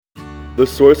The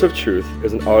Source of Truth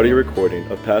is an audio recording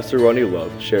of Pastor Ronnie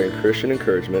Love sharing Christian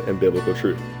encouragement and biblical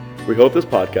truth. We hope this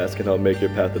podcast can help make your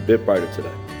path a bit brighter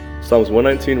today. Psalms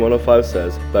 119:105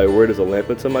 says, "Thy word is a lamp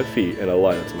unto my feet and a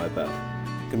light unto my path."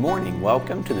 Good morning.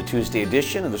 Welcome to the Tuesday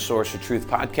edition of the Source of Truth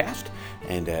podcast.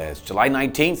 And it's July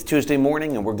 19th, Tuesday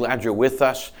morning, and we're glad you're with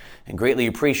us and greatly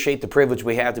appreciate the privilege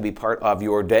we have to be part of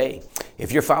your day.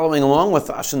 If you're following along with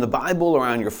us in the Bible or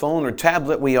on your phone or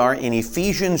tablet, we are in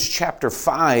Ephesians chapter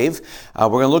 5. We're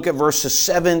going to look at verses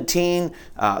 17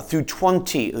 through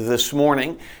 20 this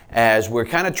morning as we're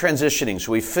kind of transitioning.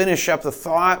 So we finish up the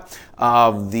thought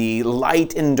of the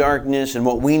light and darkness and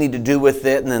what we need to do with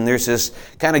it. And then there's this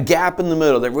kind of gap in the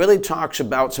middle that really talks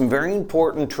about some very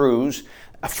important truths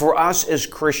for us as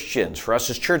Christians, for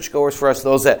us as churchgoers, for us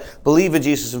those that believe in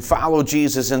Jesus and follow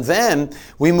Jesus. And then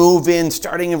we move in,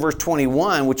 starting in verse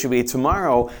 21, which will be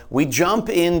tomorrow, we jump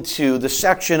into the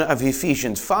section of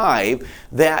Ephesians 5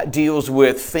 that deals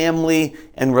with family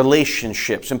and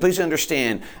relationships. And please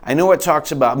understand, I know it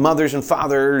talks about mothers and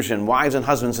fathers and wives and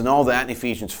husbands and all that in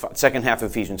Ephesians 5, second half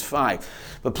of Ephesians 5.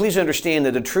 But please understand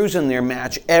that the truths in there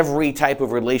match every type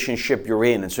of relationship you're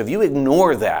in. And so if you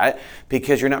ignore that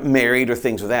because you're not married or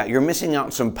things of that, you're missing out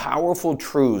on some powerful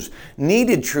truths,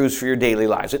 needed truths for your daily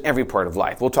lives in every part of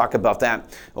life. We'll talk about that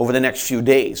over the next few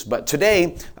days. But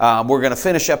today, we're going to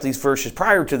finish up these verses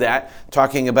prior to that,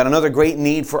 talking about another great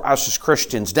need for us as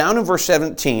Christians. Down in verse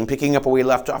 17, picking up where we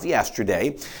left off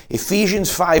yesterday,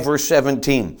 Ephesians 5, verse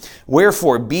 17.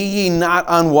 "Wherefore, be ye not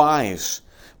unwise,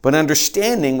 but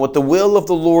understanding what the will of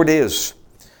the Lord is.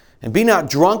 And be not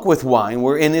drunk with wine,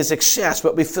 wherein is excess,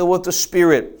 but be filled with the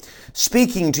Spirit,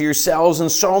 speaking to yourselves in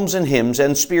psalms and hymns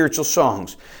and spiritual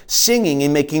songs, singing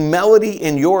and making melody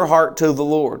in your heart to the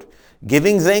Lord,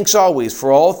 giving thanks always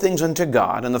for all things unto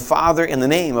God and the Father in the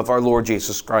name of our Lord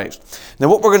Jesus Christ." Now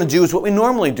what we're going to do is what we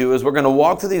normally do is we're going to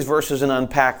walk through these verses and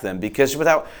unpack them, because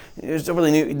there's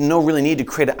no really need to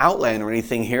create an outline or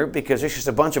anything here, because there's just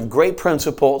a bunch of great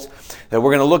principles that we're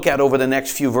going to look at over the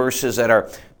next few verses that are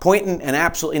poignant and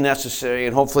absolutely necessary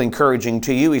and hopefully encouraging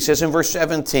to you. He says in verse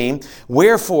 17,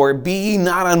 "Wherefore be ye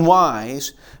not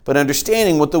unwise, but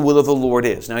understanding what the will of the Lord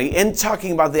is." Now, in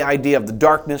talking about the idea of the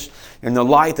darkness and the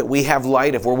light, that we have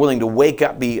light if we're willing to wake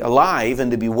up, be alive,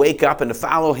 and to wake up and to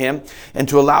follow Him and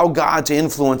to allow God to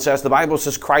influence us, the Bible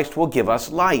says Christ will give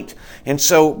us light. And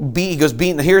so,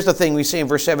 here's the thing we say in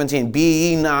verse 17, "Be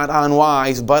ye not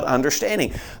unwise, but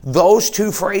understanding." Those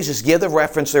two phrases give the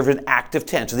reference of an active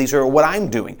tense. So these are what I'm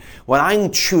doing, what I'm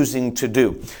choosing to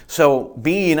do. So,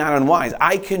 be ye not unwise.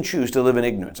 I can choose to live in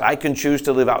ignorance. I can choose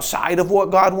to live outside of what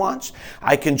God wants.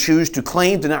 I can choose to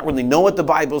claim to not really know what the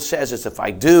Bible says, as if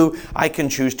I do. I can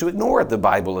choose to ignore what the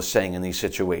Bible is saying in these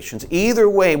situations. Either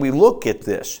way we look at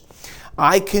this,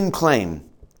 I can claim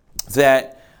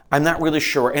that I'm not really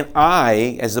sure, and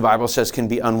I, as the Bible says, can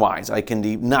be unwise. I can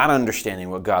be not understanding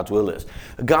what God's will is.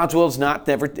 God's will is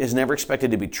never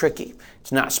expected to be tricky.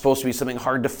 It's not supposed to be something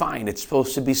hard to find. It's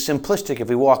supposed to be simplistic if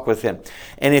we walk with Him.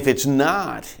 And if it's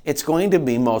not, it's going to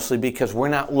be mostly because we're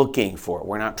not looking for it.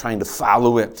 We're not trying to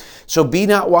follow it. So be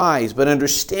not wise, but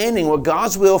understanding what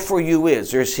God's will for you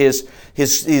is. There's His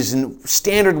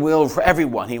standard will for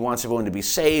everyone. He wants everyone to be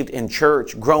saved, in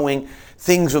church, growing,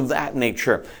 things of that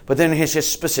nature. But then His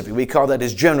specific, we call that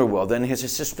His general will. Then His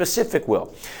specific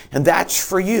will. And that's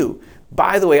for you.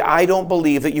 By the way, I don't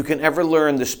believe that you can ever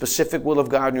learn the specific will of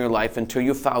God in your life until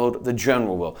you've followed the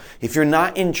general will. If you're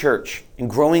not in church and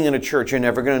growing in a church, you're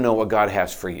never going to know what God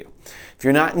has for you. If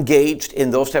you're not engaged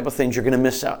in those type of things, you're going to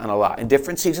miss out on a lot. And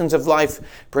different seasons of life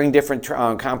bring different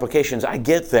complications. I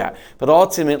get that. But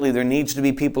ultimately, there needs to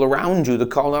be people around you, the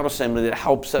called out assembly, that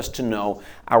helps us to know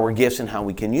our gifts and how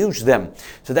we can use them.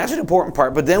 So that's an important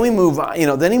part. But then we move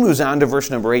on, then he moves on to verse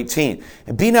number 18.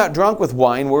 "And be not drunk with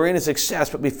wine, wherein is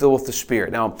excess, but be filled with the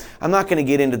Spirit." Now, I'm not going to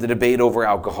get into the debate over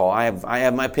alcohol. I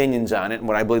have my opinions on it and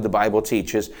what I believe the Bible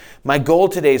teaches. My goal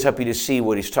today is help you to see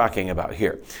what he's talking about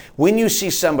here. When you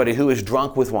see somebody who is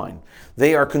drunk with wine,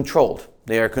 they are controlled.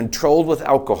 They are controlled with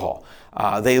alcohol.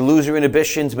 They lose their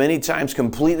inhibitions, many times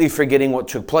completely forgetting what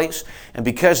took place. And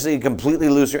because they completely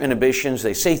lose their inhibitions,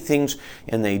 they say things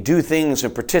and they do things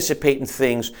and participate in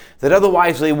things that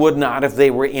otherwise they would not if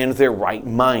they were in their right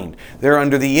mind. They're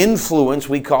under the influence,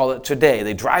 we call it today.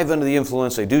 They drive under the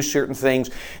influence, they do certain things,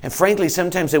 and frankly,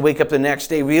 sometimes they wake up the next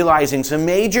day realizing some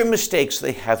major mistakes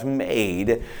they have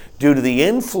made due to the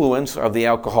influence of the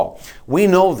alcohol. We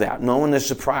know that. No one is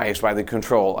surprised by the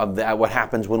control of that, what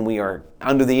happens when we are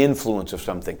under the influence of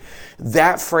something.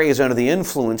 That phrase, under the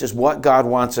influence, is what God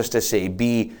wants us to say.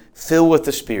 Be filled with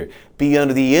the Spirit, be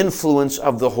under the influence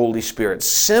of the Holy Spirit.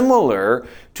 Similar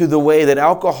to the way that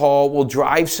alcohol will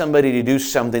drive somebody to do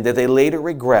something that they later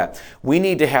regret, we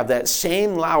need to have that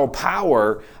same loud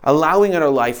power allowing in our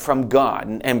life from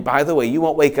God. And by the way, you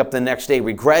won't wake up the next day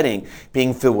regretting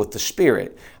being filled with the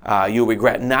Spirit. You'll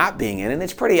regret not being in it. And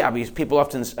it's pretty obvious. People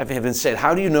often have been said,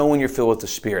 how do you know when you're filled with the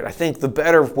Spirit? I think the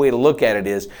better way to look at it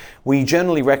is we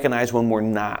generally recognize when we're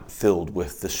not filled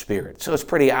with the Spirit. So it's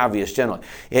pretty obvious generally.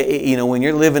 When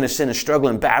you're living a sin and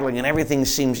struggling, battling, and everything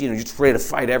seems, just ready to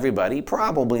fight everybody,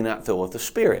 probably not filled with the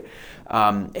Spirit.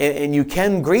 And you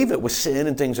can grieve it with sin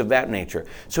and things of that nature.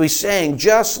 So he's saying,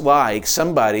 just like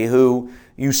somebody who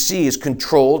you see is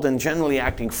controlled and generally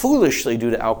acting foolishly due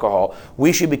to alcohol,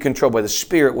 we should be controlled by the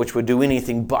Spirit, which would do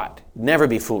anything but. Never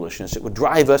be foolishness. It would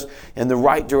drive us in the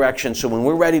right direction. So when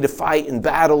we're ready to fight and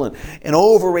battle and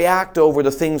overreact over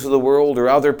the things of the world or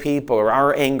other people or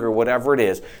our anger, whatever it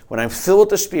is, when I'm filled with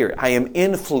the Spirit, I am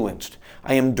influenced,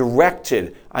 I am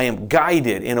directed, I am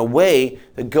guided in a way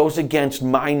that goes against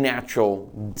my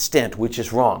natural stint, which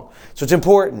is wrong. So it's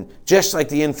important, just like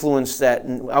the influence that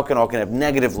alcohol can have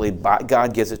negatively,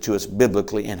 God gives it to us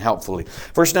biblically and helpfully.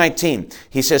 Verse 19,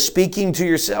 he says, speaking to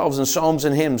yourselves in psalms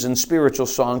and hymns and spiritual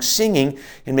songs, singing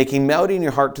and making melody in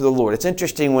your heart to the Lord. It's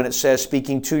interesting when it says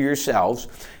speaking to yourselves,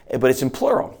 but it's in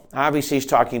plural. Obviously, he's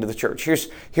talking to the church.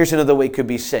 Here's another way it could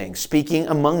be saying, speaking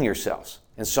among yourselves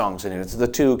in songs and hymns. The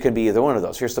two could be either one of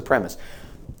those. Here's the premise.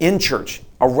 In church,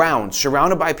 around,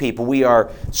 surrounded by people, we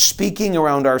are speaking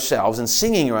around ourselves and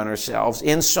singing around ourselves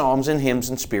in psalms and hymns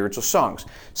and spiritual songs.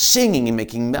 Singing and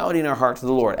making melody in our heart to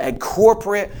the Lord. A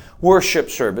corporate worship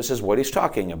service is what he's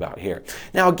talking about here.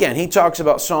 Now again, he talks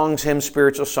about songs, hymns,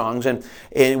 spiritual songs, and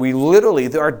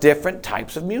there are different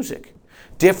types of music.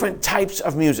 Different types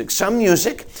of music. Some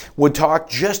music would talk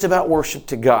just about worship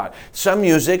to God. Some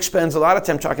music spends a lot of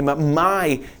time talking about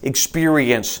my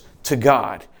experience to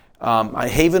God. I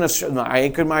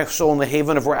anchored my soul in the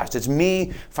haven of rest. It's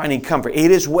me finding comfort. It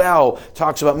as well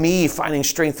talks about me finding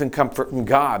strength and comfort from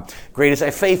God. Great is thy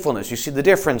faithfulness. You see the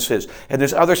differences. And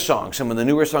there's other songs. Some of the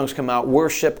newer songs come out,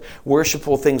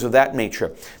 worshipful things of that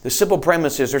nature. The simple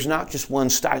premise is there's not just one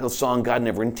style of song. God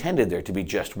never intended there to be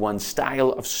just one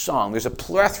style of song. There's a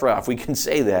plethora, if we can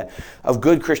say that, of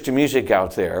good Christian music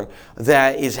out there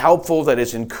that is helpful, that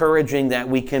is encouraging, that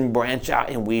we can branch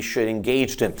out and we should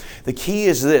engage in. The key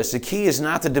is this. The key is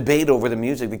not the debate over the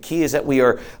music. The key is that we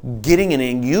are getting in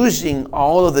and using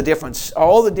all the different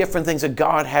things that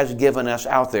God has given us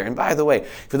out there. And by the way,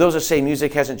 for those that say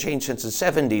music hasn't changed since the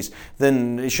 70s,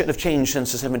 then it shouldn't have changed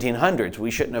since the 1700s.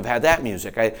 We shouldn't have had that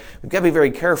music. We've got to be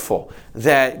very careful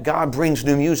that God brings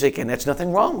new music, and there's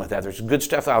nothing wrong with that. There's good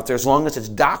stuff out there as long as it's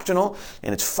doctrinal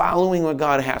and it's following what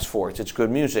God has for us. It's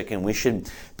good music, and we should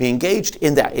be engaged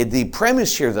in that. The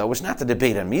premise here, though, is not the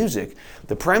debate on music.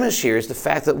 The premise here is the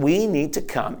fact that we need to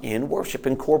come in worship,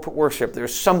 in corporate worship.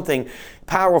 There's something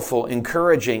powerful,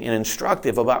 encouraging, and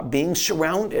instructive about being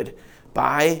surrounded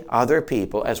by other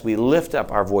people as we lift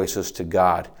up our voices to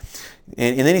God.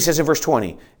 And then he says in verse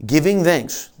 20, giving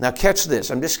thanks. Now catch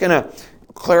this. I'm just going to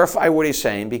clarify what he's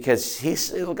saying because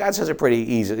God says it pretty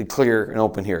easy, clear, and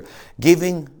open here.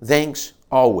 Giving thanks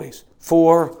always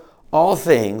for all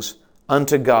things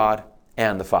unto God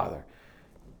and the Father.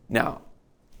 Now,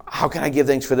 how can I give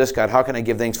thanks for this, God? How can I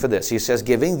give thanks for this? He says,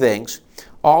 giving thanks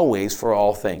always for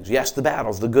all things. Yes, the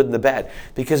battles, the good and the bad,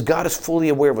 because God is fully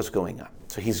aware of what's going on.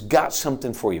 So he's got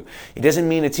something for you. It doesn't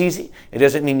mean it's easy. It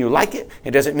doesn't mean you like it.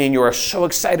 It doesn't mean you are so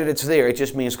excited it's there. It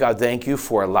just means, God, thank you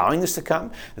for allowing this to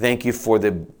come. Thank you for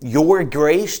your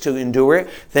grace to endure it.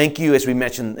 Thank you, as we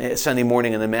mentioned Sunday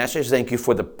morning in the message, thank you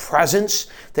for the presence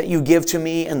that you give to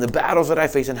me and the battles that I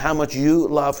face and how much you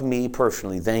love me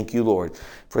personally. Thank you, Lord,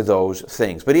 for those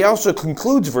things. But he also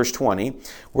concludes verse 20,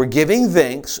 we're giving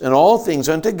thanks in all things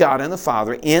unto God and the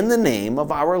Father in the name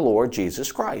of our Lord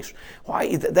Jesus Christ.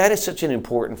 Why? That is such an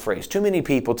important phrase. Too many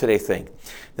people today think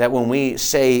that when we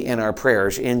say in our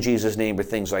prayers, in Jesus' name or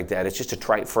things like that, it's just a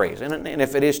trite phrase. And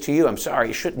if it is to you, I'm sorry,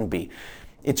 it shouldn't be.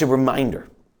 It's a reminder.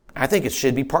 I think it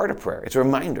should be part of prayer. It's a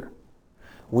reminder.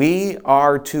 We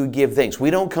are to give thanks.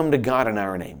 We don't come to God in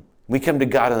our name. We come to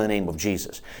God in the name of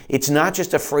Jesus. It's not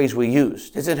just a phrase we use.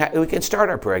 We can start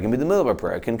our prayer. It can be the middle of our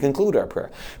prayer. It can conclude our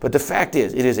prayer. But the fact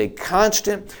is, it is a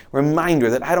constant reminder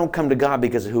that I don't come to God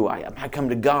because of who I am. I come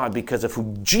to God because of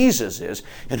who Jesus is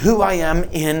and who I am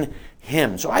in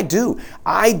Him. So I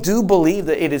do believe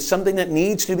that it is something that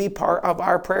needs to be part of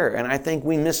our prayer. And I think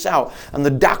we miss out on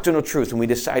the doctrinal truth when we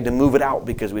decide to move it out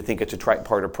because we think it's a trite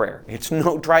part of prayer. It's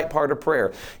no trite part of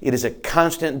prayer. It is a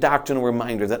constant doctrinal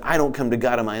reminder that I don't come to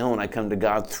God on my own. I come to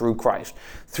God through Christ,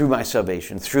 through my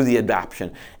salvation, through the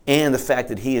adoption, and the fact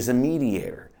that He is a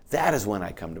mediator. That is when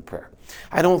I come to prayer.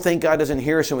 I don't think God doesn't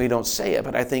hear us when we don't say it,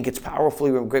 but I think it's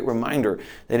powerfully a great reminder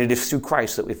that it is through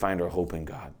Christ that we find our hope in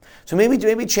God. So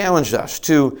maybe challenge us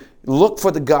to look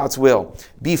for the God's will,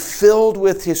 be filled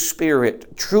with His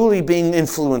Spirit, truly being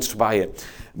influenced by it,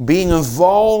 being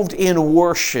involved in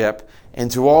worship,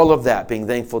 and through all of that, being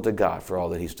thankful to God for all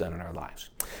that He's done in our lives.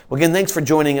 Well, again, thanks for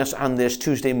joining us on this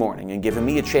Tuesday morning and giving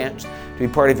me a chance to be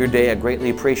part of your day. I greatly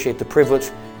appreciate the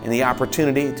privilege and the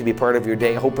opportunity to be part of your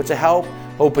day. I hope it's a help,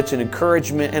 hope it's an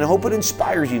encouragement, and I hope it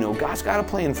inspires you. God's got a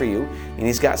plan for you, and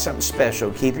He's got something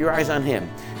special. Keep your eyes on Him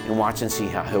and watch and see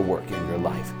how He'll work in your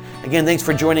life. Again, thanks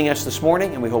for joining us this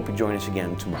morning, and we hope you join us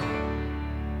again tomorrow.